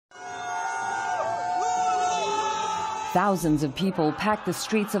Thousands of people packed the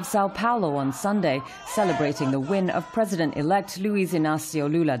streets of Sao Paulo on Sunday, celebrating the win of President-elect Luiz Inacio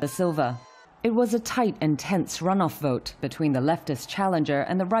Lula da Silva. It was a tight and tense runoff vote between the leftist challenger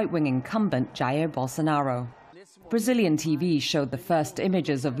and the right-wing incumbent Jair Bolsonaro. Brazilian TV showed the first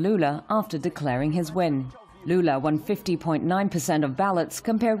images of Lula after declaring his win. Lula won 50.9% of ballots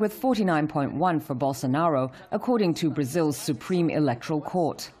compared with 49.1% for Bolsonaro, according to Brazil's Supreme Electoral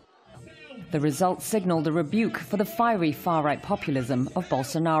Court. The result signaled a rebuke for the fiery far-right populism of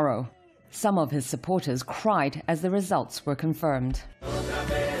Bolsonaro. Some of his supporters cried as the results were confirmed.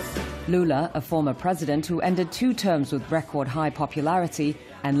 Lula, a former president who ended 2 terms with record-high popularity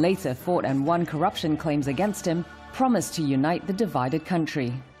and later fought and won corruption claims against him, promised to unite the divided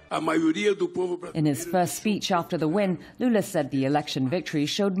country. In his first speech after the win, Lula said the election victory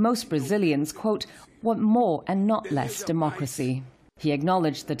showed most Brazilians, quote, want more and not less democracy. He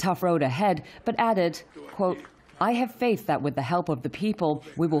acknowledged the tough road ahead, but added, quote, I have faith that with the help of the people,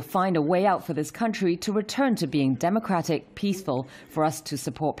 we will find a way out for this country to return to being democratic, peaceful, for us to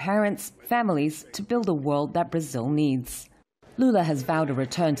support parents, families, to build a world that Brazil needs. Lula has vowed a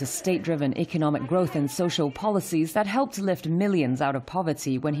return to state-driven economic growth and social policies that helped lift millions out of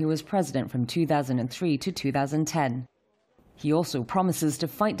poverty when he was president from 2003 to 2010. He also promises to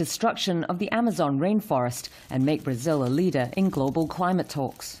fight destruction of the Amazon rainforest and make Brazil a leader in global climate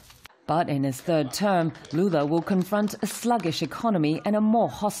talks. But in his third term, Lula will confront a sluggish economy and a more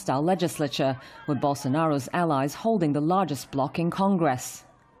hostile legislature, with Bolsonaro's allies holding the largest bloc in Congress.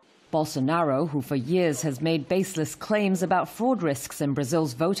 Bolsonaro, who for years has made baseless claims about fraud risks in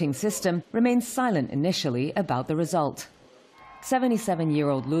Brazil's voting system, remains silent initially about the result.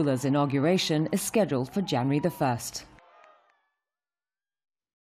 77-year-old Lula's inauguration is scheduled for January the 1st.